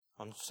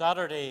On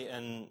Saturday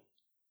in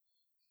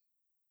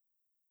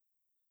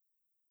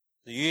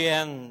the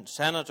UN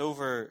Senate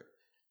over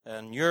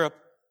in Europe,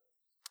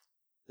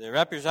 the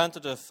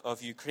representative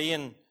of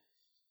Ukraine,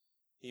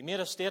 he made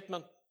a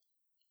statement.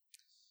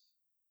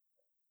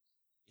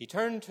 He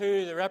turned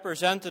to the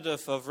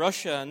representative of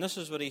Russia, and this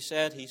is what he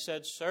said. He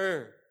said,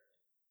 "Sir,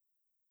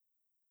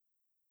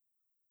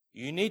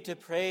 you need to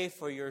pray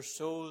for your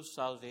soul's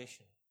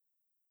salvation.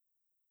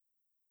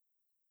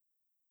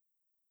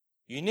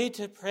 You need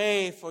to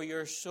pray for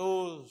your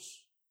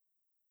soul's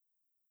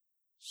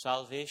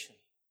salvation."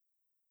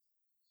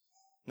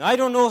 Now, I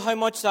don't know how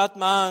much that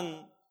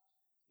man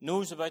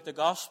knows about the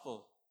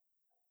gospel.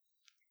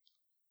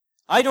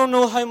 I don't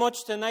know how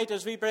much tonight,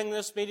 as we bring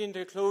this meeting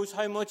to a close,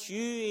 how much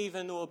you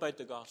even know about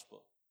the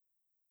gospel.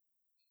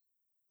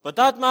 But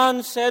that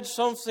man said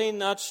something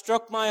that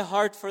struck my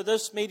heart for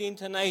this meeting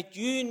tonight.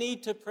 You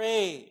need to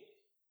pray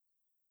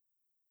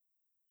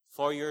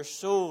for your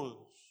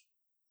soul's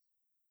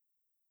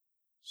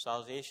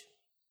salvation.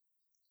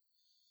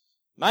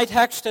 My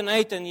text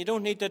tonight, and you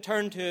don't need to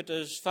turn to it,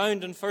 is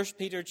found in 1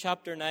 Peter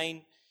chapter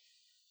 9.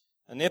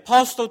 And the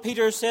Apostle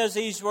Peter says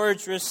these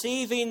words,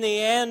 "Receiving the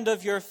end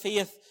of your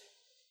faith,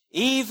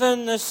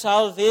 even the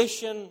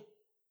salvation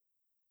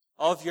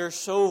of your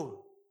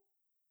soul."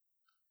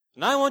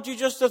 And I want you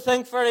just to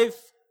think very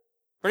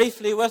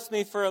briefly with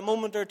me for a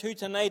moment or two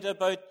tonight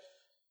about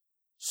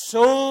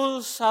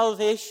soul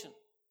salvation.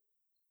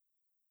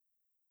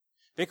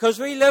 Because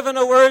we live in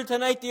a world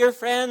tonight, dear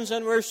friends,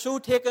 and we're so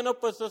taken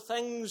up with the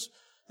things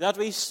that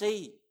we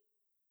see.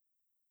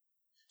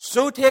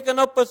 So taken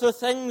up with the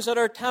things that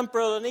are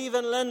temporal. And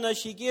even Lynn, as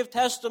she gave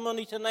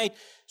testimony tonight,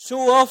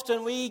 so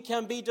often we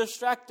can be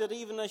distracted,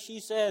 even as she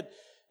said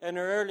in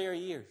her earlier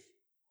years.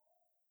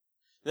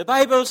 The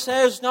Bible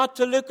says not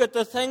to look at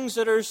the things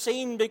that are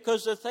seen,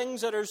 because the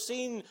things that are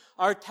seen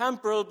are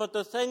temporal, but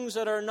the things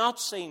that are not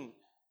seen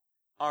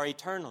are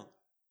eternal.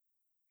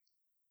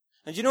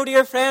 And you know,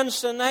 dear friends,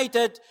 tonight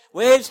it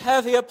weighs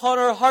heavy upon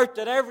our heart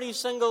that every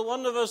single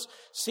one of us,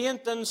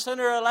 saint and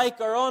sinner alike,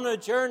 are on a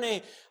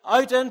journey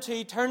out into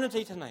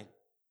eternity tonight.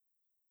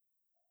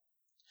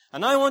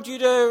 And I want you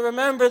to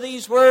remember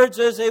these words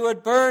as they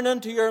would burn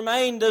into your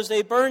mind, as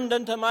they burned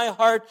into my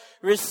heart.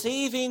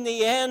 Receiving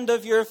the end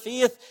of your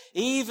faith,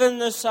 even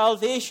the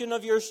salvation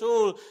of your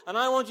soul. And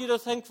I want you to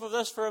think of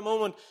this for a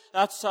moment,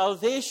 that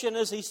salvation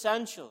is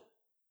essential.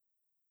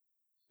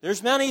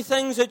 There's many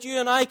things that you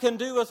and I can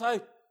do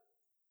without.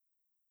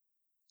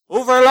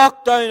 Over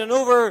lockdown and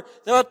over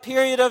that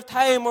period of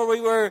time where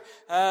we were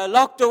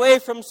locked away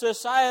from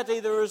society,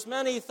 there was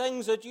many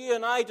things that you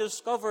and I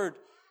discovered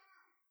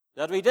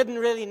that we didn't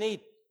really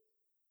need.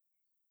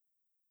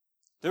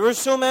 There were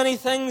so many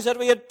things that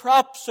we had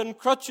props and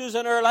crutches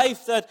in our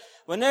life that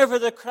whenever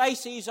the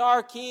crises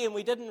came,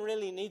 we didn't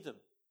really need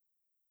them.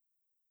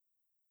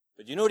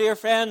 But you know, dear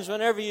friends,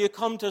 whenever you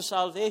come to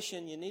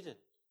salvation, you need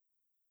it.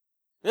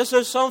 This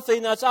is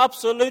something that's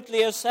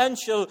absolutely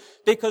essential,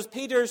 because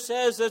Peter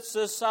says it's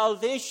the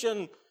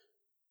salvation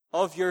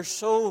of your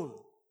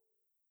soul.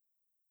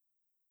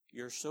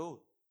 Your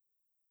soul.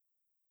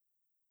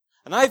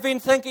 And I've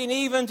been thinking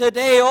even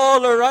today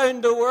all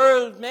around the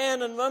world,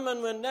 men and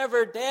women,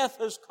 whenever death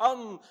has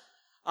come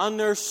and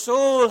their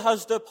soul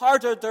has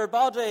departed their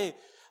body,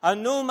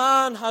 and no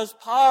man has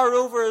power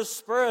over his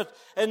spirit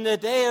in the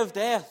day of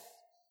death.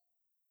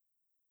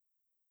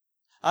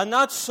 And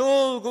that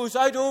soul goes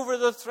out over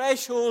the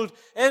threshold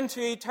into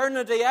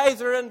eternity,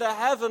 either into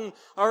heaven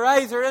or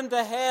either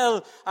into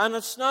hell. And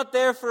it's not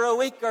there for a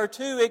week or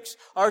 2 weeks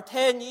or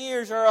 10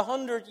 years or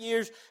 100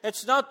 years.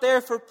 It's not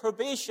there for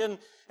probation.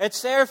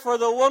 It's there for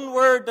the one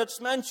word that's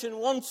mentioned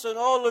once in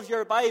all of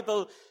your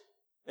Bible.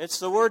 It's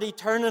the word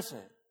eternity.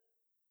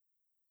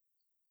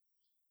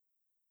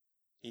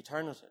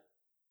 Eternity.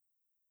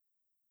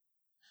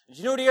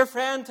 You know, dear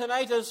friend,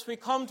 tonight as we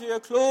come to a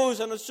close,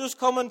 and it's just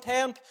coming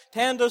 10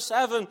 to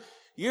 7,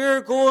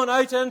 you're going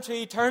out into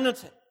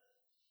eternity.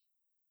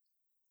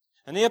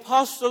 And the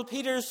Apostle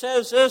Peter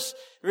says this,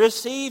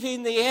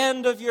 receiving the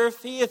end of your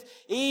faith,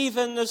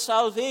 even the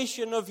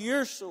salvation of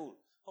your soul.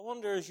 I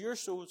wonder, is your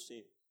soul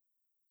saved?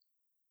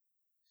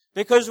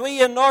 Because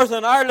we in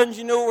Northern Ireland,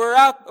 you know,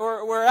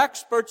 we're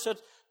experts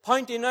at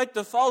pointing out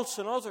the faults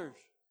in others.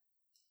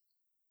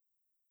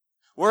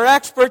 We're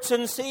experts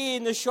in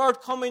seeing the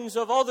shortcomings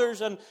of others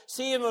and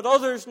seeing what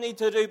others need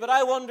to do. But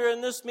I wonder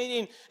in this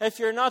meeting, if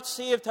you're not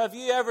saved, have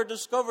you ever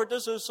discovered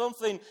this is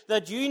something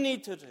that you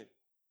need to do?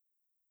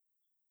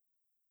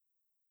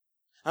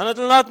 And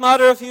it'll not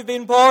matter if you've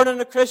been born in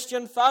a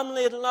Christian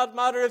family. It'll not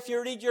matter if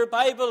you read your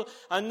Bible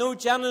and know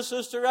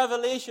Genesis to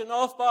Revelation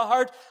off by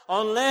heart.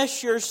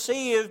 Unless you're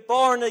saved,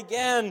 born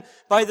again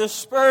by the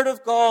Spirit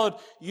of God,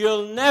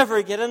 you'll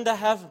never get into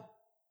heaven.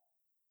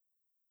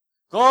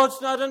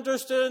 God's not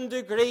interested in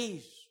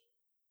degrees.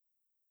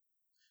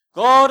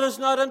 God is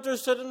not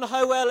interested in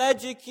how well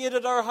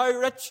educated or how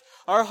rich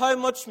or how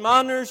much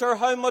manners or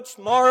how much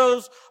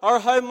morals or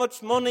how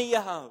much money you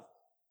have.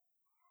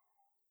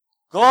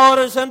 God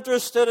is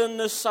interested in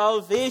the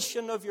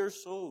salvation of your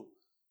soul.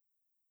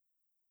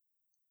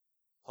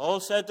 Paul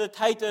said to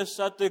Titus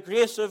that the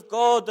grace of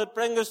God that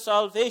bringeth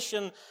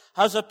salvation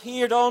has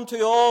appeared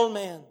unto all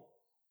men.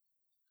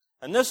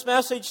 And this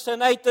message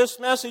tonight, this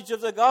message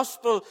of the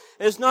gospel,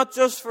 is not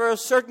just for a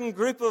certain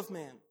group of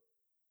men.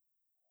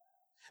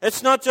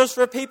 It's not just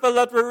for people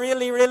that were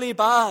really, really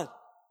bad.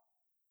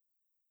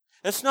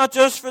 It's not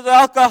just for the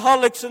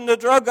alcoholics and the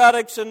drug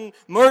addicts and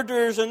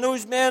murderers and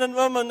those men and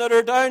women that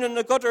are down in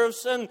the gutter of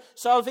sin.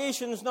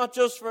 Salvation is not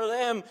just for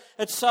them.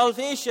 It's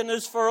salvation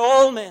is for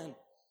all men.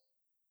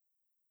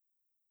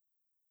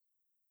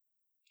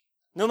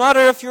 No matter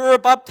if you were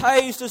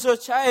baptized as a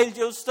child,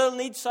 you'll still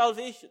need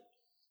salvation.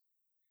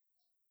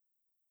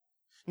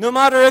 No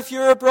matter if you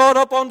were brought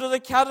up under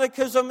the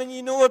catechism and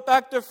you know it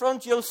back to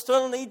front, you'll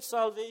still need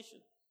salvation.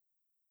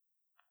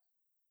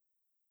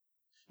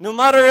 No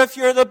matter if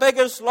you're the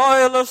biggest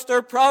loyalist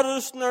or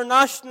Protestant or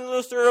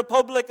nationalist or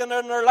Republican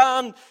in our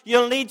land,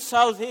 you'll need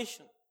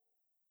salvation.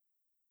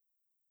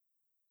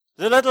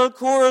 The little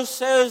chorus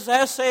says,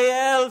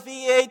 S-A-L-V-A-T-I-O-N.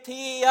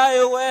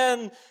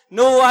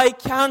 No, I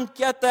can't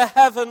get to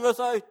heaven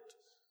without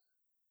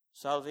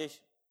salvation.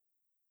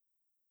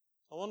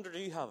 I wonder, do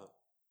you have it?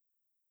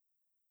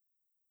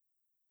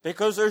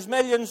 Because there's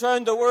millions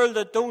around the world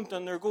that don't,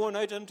 and they're going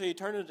out into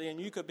eternity, and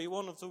you could be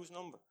one of those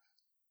numbers.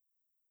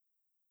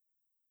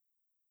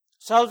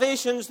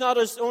 Salvation's not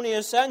only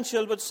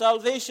essential, but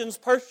salvation's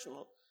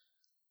personal.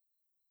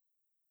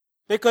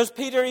 Because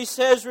Peter, he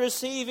says,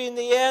 receiving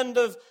the end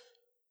of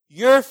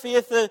your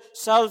faith, the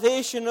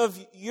salvation of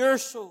your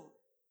soul.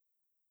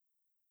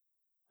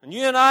 And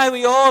you and I,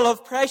 we all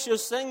have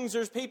precious things.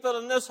 There's people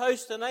in this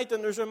house tonight,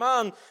 and there's a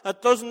man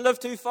that doesn't live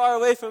too far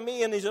away from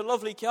me, and he's a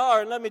lovely car,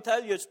 and let me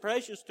tell you, it's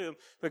precious to him.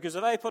 Because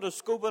if I put a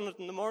scope in it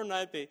in the morning,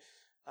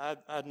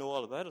 I'd know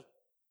all about it.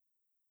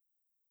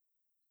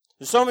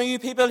 Some of you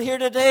people here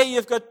today,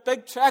 you've got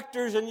big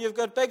tractors and you've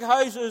got big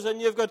houses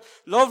and you've got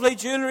lovely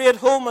jewelry at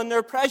home and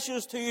they're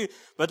precious to you.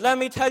 But let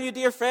me tell you,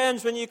 dear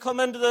friends, when you come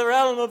into the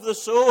realm of the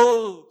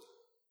soul,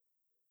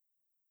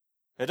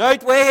 it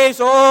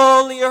outweighs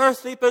all the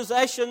earthly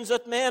possessions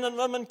that men and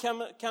women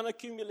can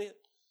accumulate.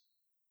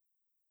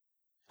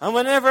 And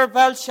whenever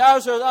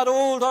Belshazzar, that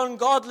old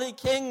ungodly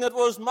king that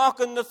was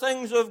mocking the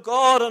things of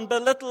God and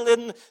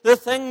belittling the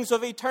things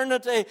of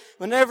eternity,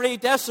 whenever he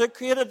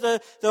desecrated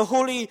the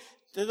holy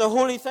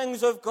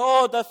things of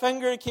God, the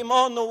finger came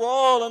on the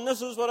wall, and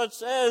this is what it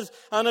says,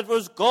 and it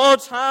was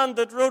God's hand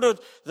that wrote it,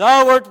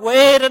 thou art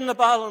weighed in the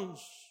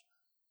balance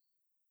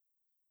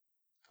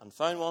and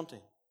found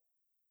wanting.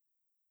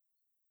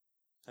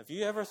 Have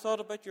you ever thought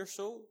about your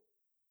soul?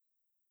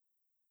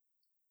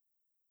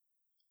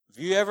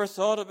 Have you ever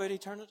thought about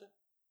eternity?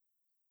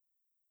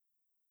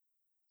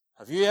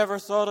 Have you ever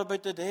thought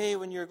about the day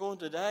when you're going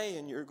to die,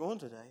 and you're going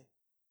to die?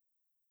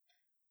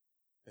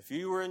 If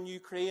you were in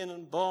Ukraine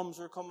and bombs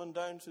were coming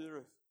down through the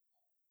roof.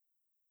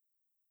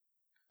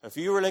 If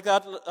you were like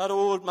that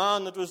old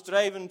man that was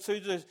driving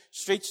through the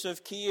streets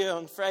of Kiev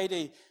on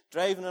Friday,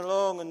 driving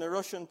along and the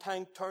Russian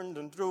tank turned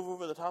and drove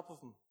over the top of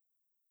him.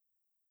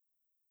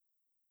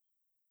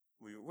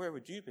 Where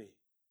would you be?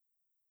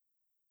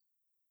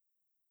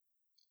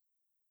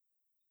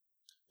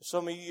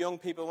 Some of you young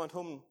people went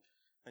home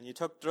and you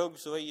took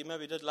drugs the way you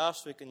maybe did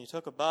last week, and you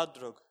took a bad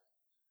drug.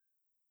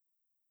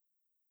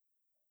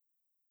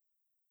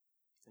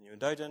 And you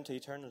went out into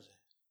eternity.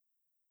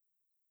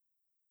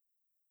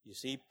 You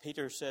see,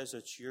 Peter says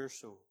it's your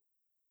soul.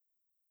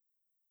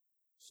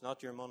 It's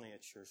not your money,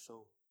 it's your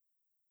soul.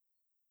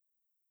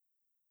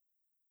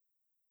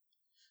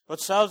 But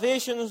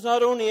salvation is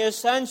not only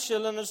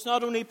essential and it's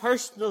not only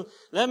personal.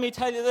 Let me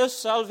tell you this,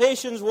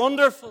 salvation's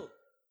wonderful.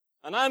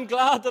 And I'm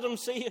glad that I'm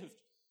saved.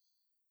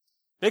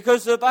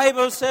 Because the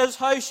Bible says,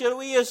 how shall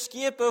we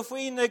escape if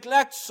we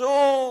neglect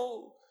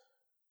so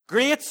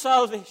great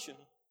salvation?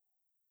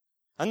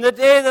 And the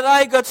day that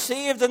I got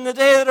saved, and the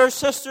day that our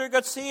sister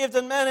got saved,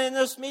 and many in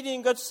this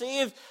meeting got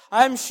saved,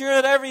 I'm sure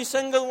that every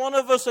single one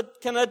of us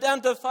can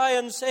identify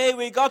and say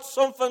we got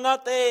something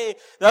that day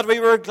that we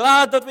were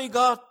glad that we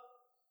got.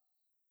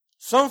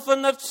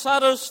 Something that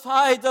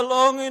satisfied the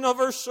longing of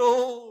our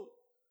soul.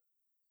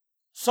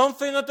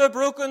 Something that the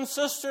broken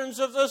cisterns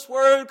of this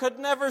world could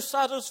never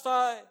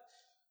satisfy.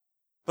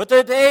 But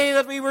the day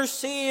that we were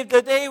saved,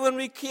 the day when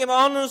we came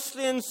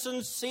honestly and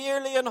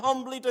sincerely and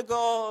humbly to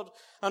God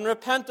and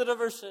repented of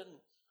our sin,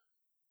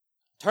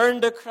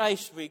 turned to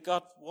Christ, we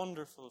got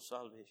wonderful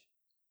salvation.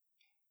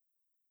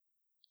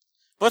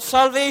 But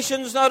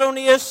salvation is not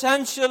only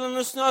essential, and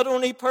it's not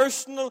only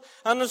personal,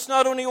 and it's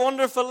not only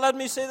wonderful. Let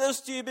me say this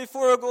to you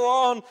before I go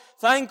on.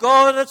 Thank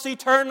God it's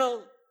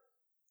eternal.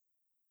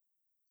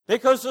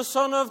 Because the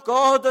Son of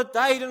God that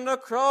died on the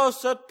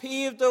cross, that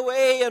paved the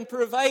way and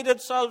provided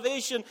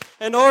salvation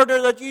in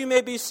order that you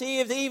may be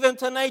saved even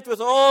tonight with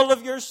all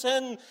of your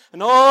sin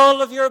and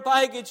all of your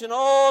baggage and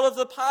all of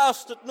the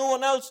past that no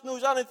one else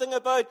knows anything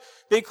about,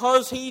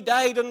 because He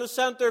died on the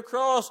center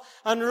cross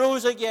and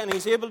rose again.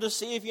 He's able to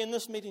save you in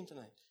this meeting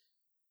tonight.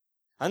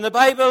 And the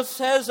Bible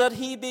says that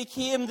He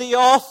became the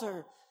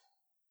author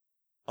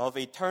of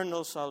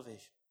eternal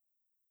salvation.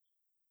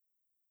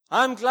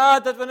 I'm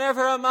glad that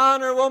whenever a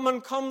man or woman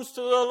comes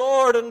to the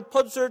Lord and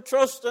puts her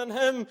trust in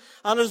Him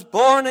and is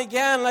born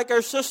again like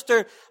her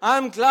sister,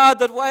 I'm glad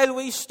that while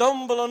we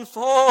stumble and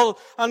fall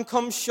and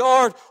come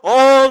short,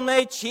 all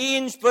may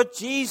change, but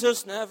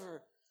Jesus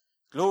never.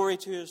 Glory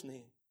to His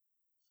name.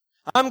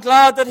 I'm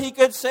glad that He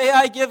could say,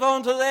 I give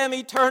unto them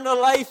eternal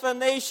life,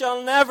 and they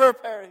shall never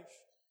perish.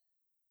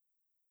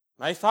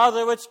 My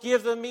Father which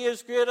gave them me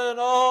is greater than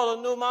all,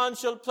 and no man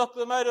shall pluck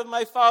them out of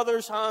my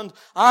Father's hand.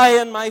 I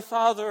and my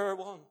Father are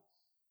one.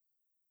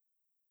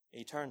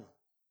 Eternal.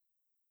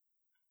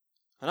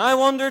 And I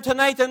wonder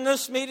tonight in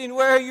this meeting,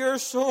 where your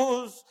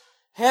soul's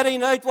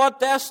heading out, what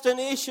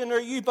destination are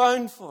you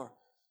bound for?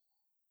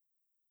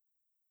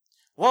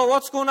 Well,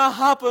 what's going to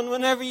happen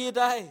whenever you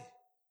die?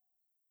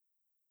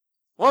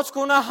 What's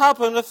going to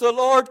happen if the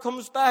Lord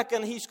comes back,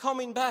 and He's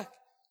coming back?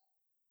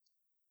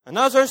 And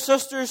as our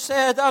sister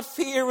said, that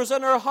fear was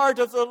in her heart.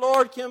 If the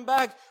Lord came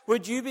back,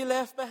 would you be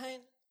left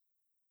behind?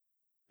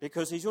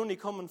 Because He's only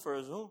coming for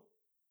His own.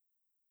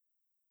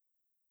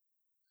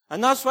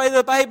 And that's why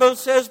the Bible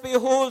says,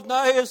 behold,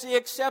 now is the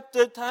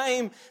accepted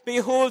time.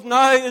 Behold,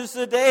 now is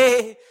the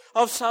day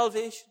of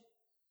salvation.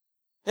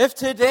 If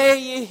today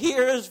you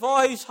hear His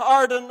voice,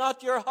 harden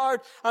not your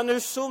heart. And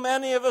there's so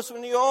many of us,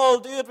 when you all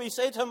do it, we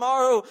say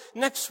tomorrow,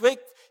 next week,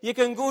 you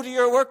can go to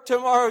your work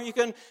tomorrow, you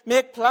can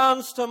make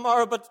plans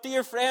tomorrow. But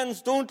dear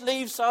friends, don't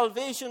leave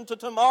salvation to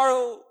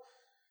tomorrow,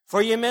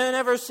 for you may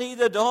never see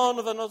the dawn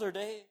of another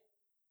day.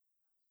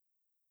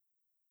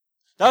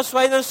 That's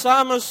why the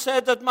psalmist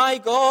said that my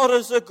God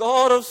is the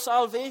God of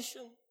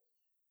salvation.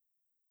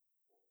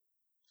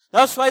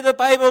 That's why the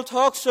Bible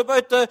talks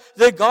about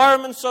the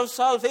garments of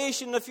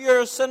salvation. If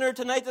you're a sinner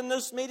tonight in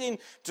this meeting,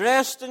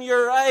 dressed in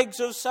your rags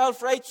of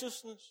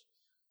self-righteousness,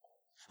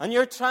 and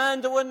you're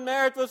trying to win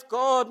merit with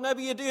God,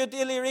 maybe you do a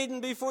daily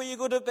reading before you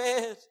go to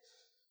bed.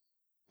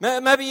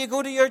 Maybe you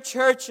go to your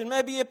church, and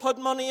maybe you put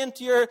money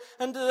into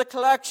the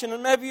collection,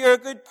 and maybe you're a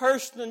good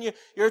person, and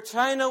you're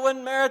trying to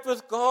win merit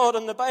with God,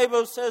 and the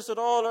Bible says that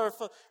all our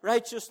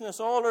righteousness,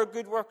 all our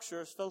good works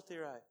are as filthy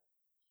rags.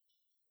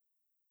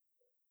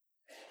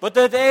 But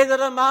the day that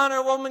a man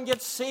or woman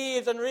gets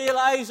saved and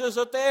realizes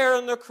that there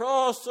on the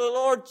cross, the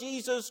Lord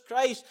Jesus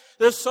Christ,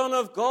 the Son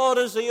of God,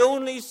 is the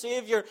only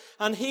Savior,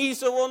 and He's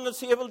the one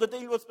that's able to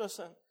deal with my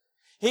sin.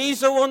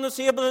 He's the one that's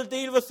able to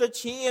deal with the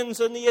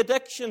chains and the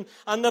addiction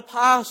and the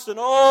past and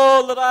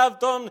all that I've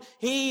done.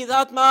 He,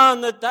 that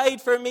man that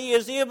died for me,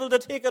 is able to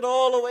take it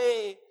all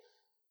away.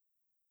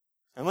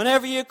 And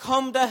whenever you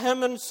come to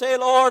Him and say,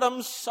 Lord,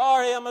 I'm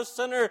sorry, I'm a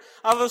sinner,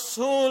 I have a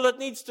soul that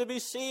needs to be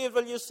saved,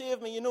 will you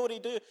save me? You know what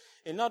He'll do?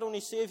 He'll not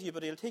only save you,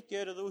 but He'll take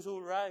you out of those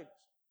old rags.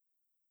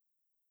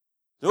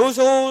 Those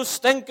old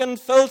stinking,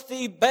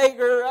 filthy,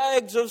 beggar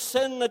rags of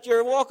sin that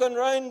you're walking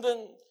around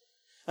in.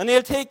 And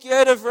He'll take you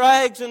out of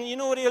rags, and you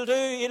know what He'll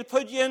do? He'll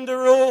put you into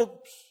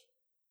robes.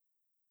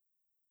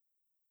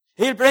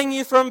 He'll bring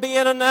you from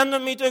being an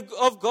enemy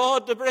of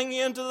God to bring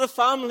you into the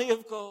family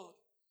of God.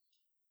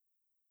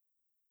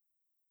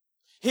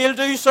 He'll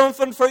do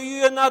something for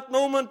you in that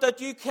moment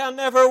that you can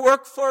never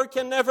work for,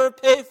 can never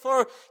pay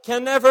for,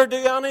 can never do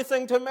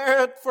anything to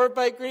merit, for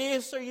by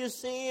grace are you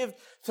saved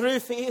through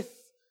faith.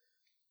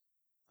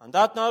 And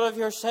that not of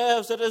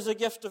yourselves, it is a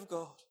gift of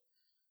God.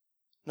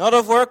 Not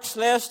of works,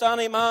 lest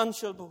any man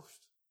shall boast.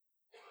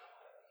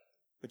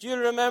 But you'll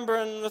remember,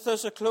 and with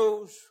this a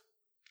close,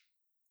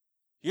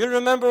 you'll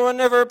remember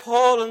whenever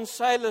Paul and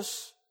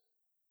Silas,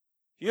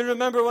 you'll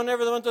remember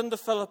whenever they went into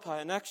Philippi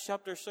in Acts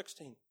chapter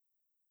 16.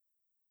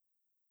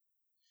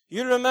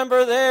 You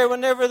remember there,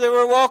 whenever they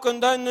were walking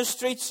down the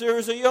streets, there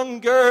was a young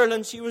girl,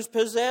 and she was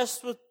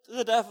possessed with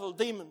the devil,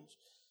 demons.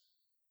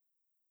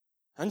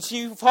 And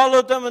she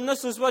followed them, and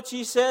this is what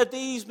she said: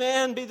 these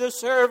men be the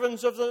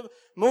servants of the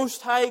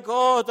Most High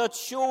God, that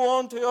show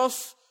unto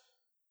us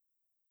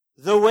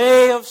the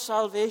way of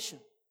salvation.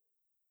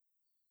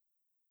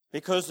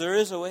 Because there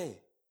is a way.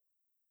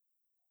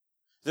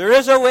 There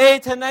is a way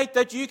tonight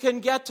that you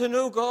can get to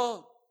know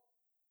God.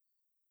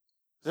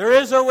 There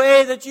is a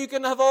way that you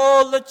can have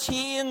all the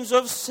chains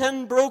of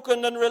sin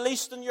broken and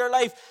released in your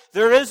life.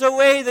 There is a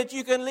way that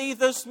you can leave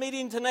this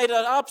meeting tonight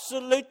an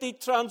absolutely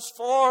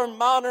transformed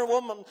man or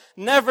woman,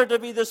 never to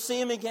be the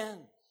same again.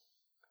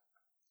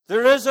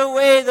 There is a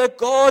way that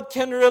God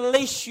can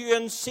release you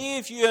and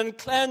save you and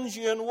cleanse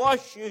you and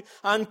wash you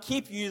and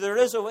keep you. There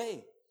is a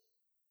way.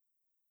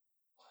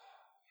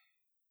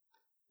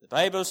 The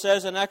Bible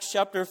says in Acts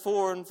chapter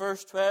 4 and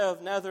verse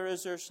 12, neither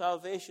is there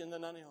salvation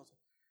than any other.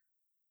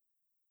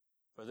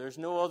 For there's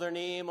no other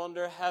name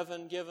under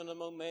heaven given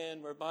among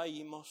men whereby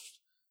ye must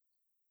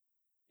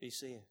be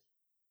saved.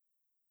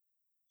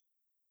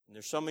 And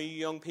there's some of you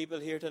young people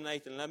here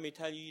tonight, and let me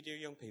tell you, dear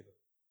young people,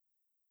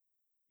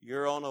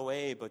 you're on a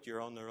way, but you're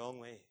on the wrong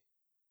way.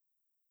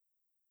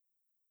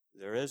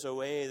 There is a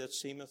way that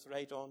seemeth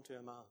right unto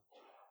a man,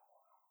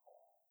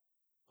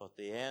 but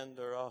the end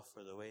thereof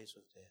are the ways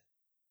of death.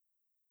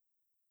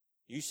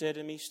 You say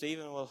to me,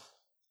 Stephen, well,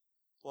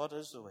 what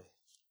is the way?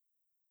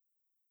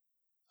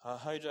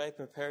 How do I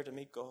prepare to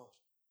meet God?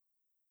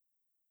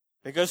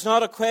 Because it's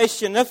not a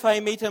question if I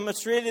meet him,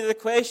 it's really the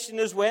question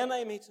is when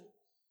I meet him.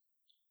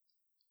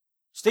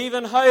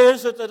 Stephen, how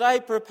is it that I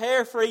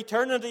prepare for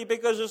eternity?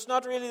 Because it's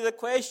not really the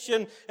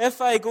question if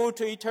I go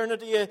to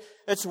eternity,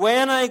 it's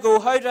when I go.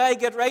 How do I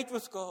get right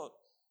with God?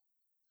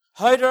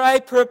 How do I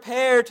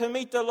prepare to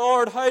meet the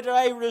Lord? How do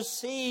I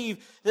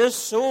receive this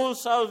soul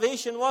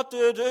salvation? What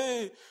do I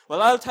do?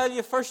 Well, I'll tell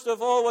you first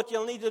of all what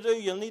you'll need to do.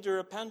 You'll need to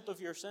repent of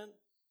your sin.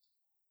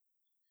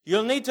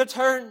 You'll need to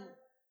turn.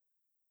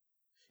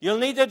 You'll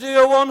need to do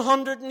a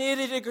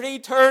 180-degree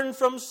turn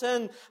from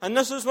sin. And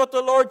this is what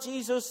the Lord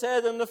Jesus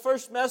said in the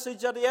first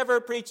message that he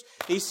ever preached.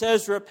 He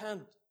says,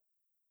 repent.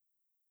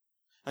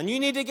 And you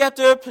need to get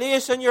to a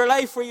place in your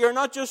life where you're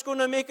not just going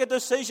to make a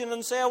decision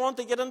and say, I want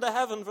to get into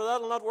heaven, for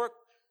that'll not work.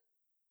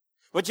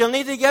 But you'll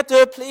need to get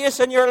to a place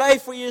in your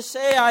life where you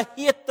say, I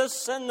hate the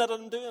sin that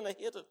I'm doing. I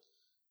hate it.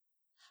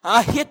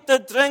 I hate the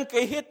drink.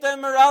 I hate the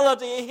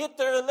immorality. I hate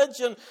the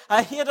religion.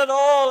 I hate it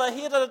all. I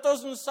hate it. It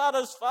doesn't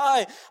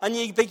satisfy. And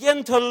you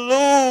begin to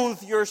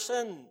loathe your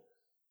sin.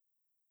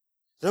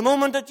 The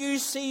moment that you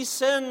see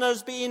sin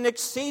as being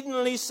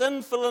exceedingly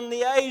sinful in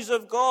the eyes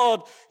of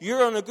God,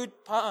 you're on a good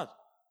path.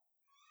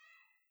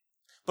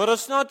 But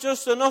it's not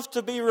just enough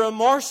to be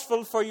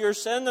remorseful for your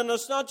sin, and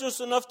it's not just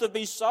enough to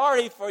be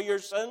sorry for your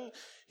sin.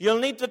 You'll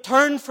need to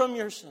turn from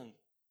your sin.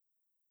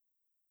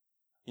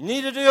 You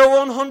need to do a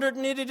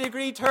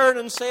 180-degree turn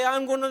and say,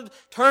 I'm going to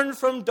turn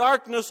from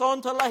darkness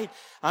onto light.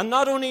 And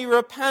not only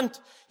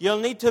repent, you'll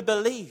need to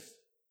believe.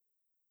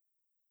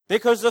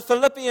 Because the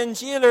Philippian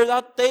jailer,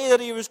 that day that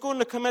he was going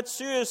to commit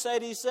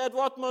suicide, he said,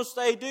 what must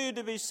I do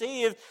to be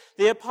saved?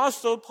 The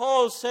Apostle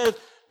Paul said,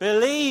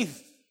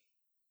 believe.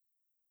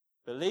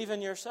 Believe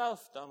in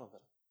yourself, Donovan.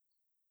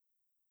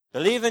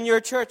 Believe in your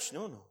church.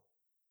 No.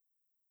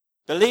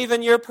 Believe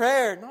in your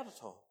prayer. Not at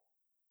all.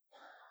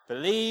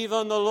 Believe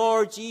on the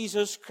Lord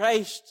Jesus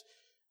Christ,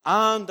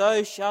 and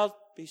thou shalt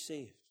be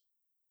saved.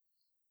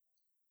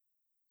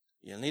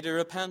 You'll need to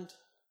repent.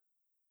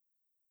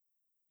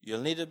 You'll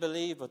need to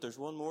believe, but there's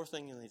one more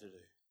thing you'll need to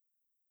do.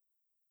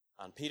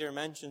 And Peter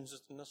mentions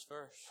it in this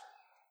verse.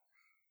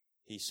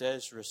 He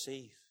says,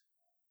 receive.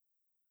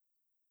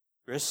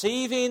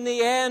 Receiving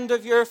the end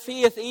of your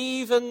faith,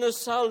 even the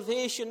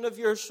salvation of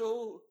your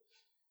soul.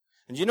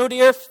 And you know,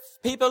 dear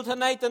people,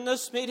 tonight in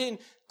this meeting,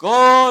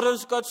 God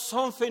has got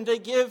something to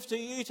give to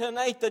you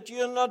tonight that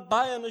you'll not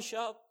buy in a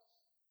shop.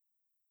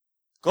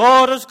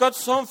 God has got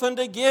something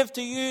to give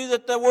to you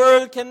that the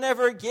world can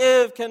never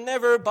give, can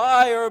never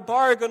buy or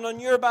bargain on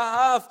your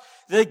behalf.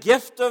 The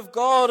gift of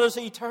God is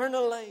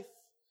eternal life.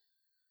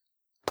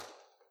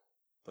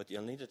 But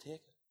you'll need to take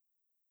it.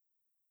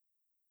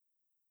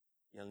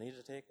 You'll need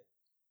to take it.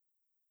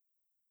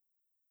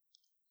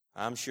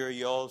 I'm sure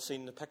you all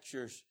seen the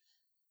pictures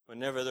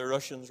whenever the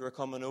Russians were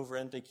coming over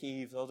into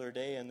Kyiv the other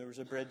day, and there was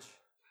a bridge,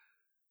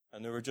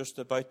 and they were just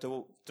about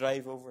to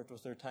drive over it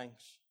with their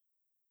tanks.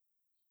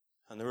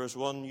 And there was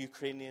one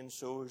Ukrainian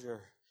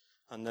soldier,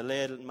 and they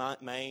laid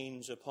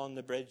mines upon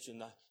the bridge,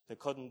 and they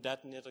couldn't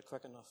detonate it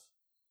quick enough.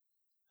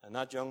 And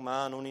that young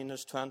man, only in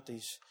his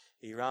 20s,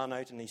 he ran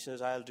out and he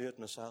says, I'll do it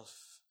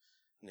myself.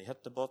 And he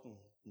hit the button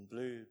and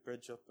blew the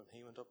bridge up, and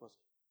he went up with it.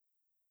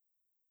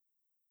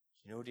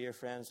 You know, dear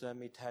friends, let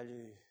me tell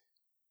you,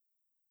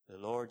 the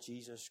Lord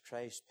Jesus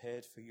Christ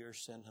paid for your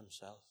sin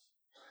himself.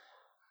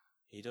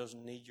 He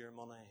doesn't need your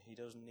money. He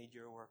doesn't need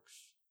your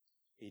works.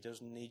 He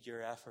doesn't need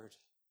your effort.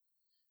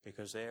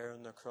 Because there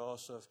on the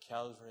cross of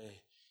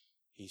Calvary,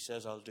 he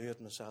says, I'll do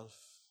it myself.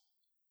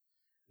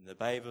 And the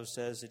Bible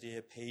says that he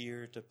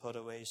appeared to put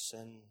away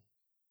sin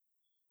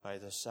by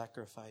the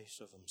sacrifice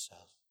of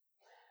himself.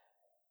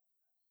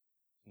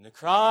 And the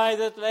cry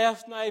that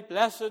left my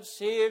blessed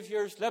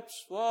Saviour's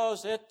lips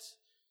was, it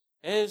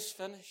is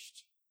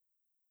finished.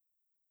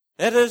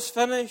 It is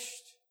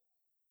finished.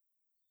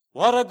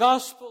 What a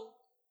gospel.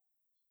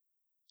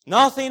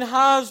 Nothing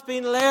has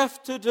been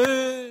left to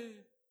do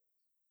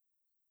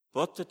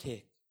but to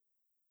take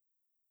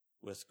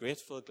with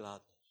grateful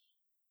gladness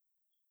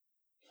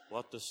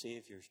what the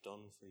Saviour's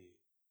done for you.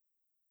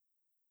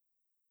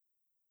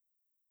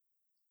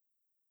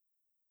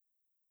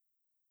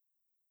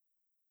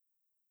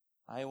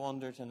 I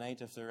wonder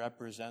tonight if the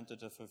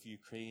representative of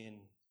Ukraine,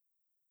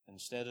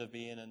 instead of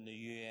being in the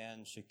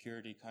UN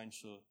Security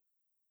Council,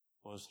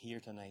 was here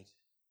tonight.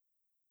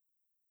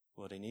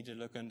 Would he need to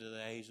look into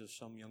the eyes of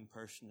some young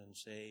person and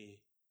say,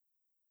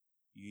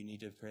 you need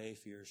to pray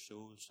for your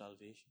soul's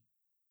salvation?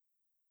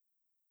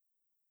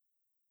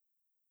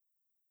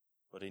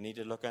 Would he need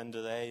to look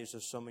into the eyes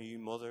of some of you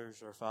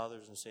mothers or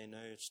fathers and say, now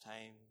it's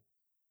time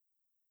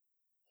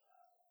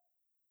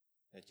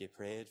that you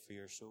prayed for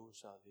your soul's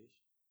salvation?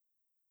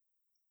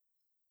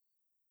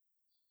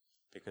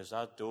 Because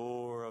that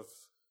door of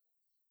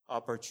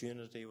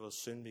opportunity will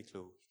soon be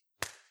closed.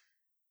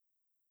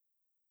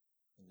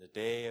 And the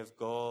day of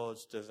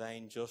God's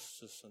divine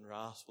justice and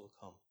wrath will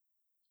come.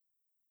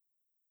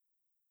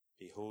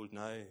 Behold,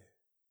 now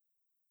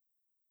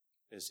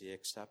is the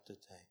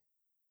accepted time.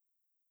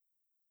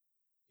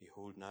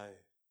 Behold, now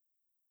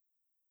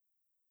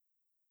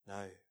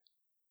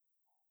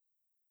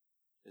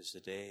is the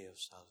day of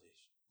salvation.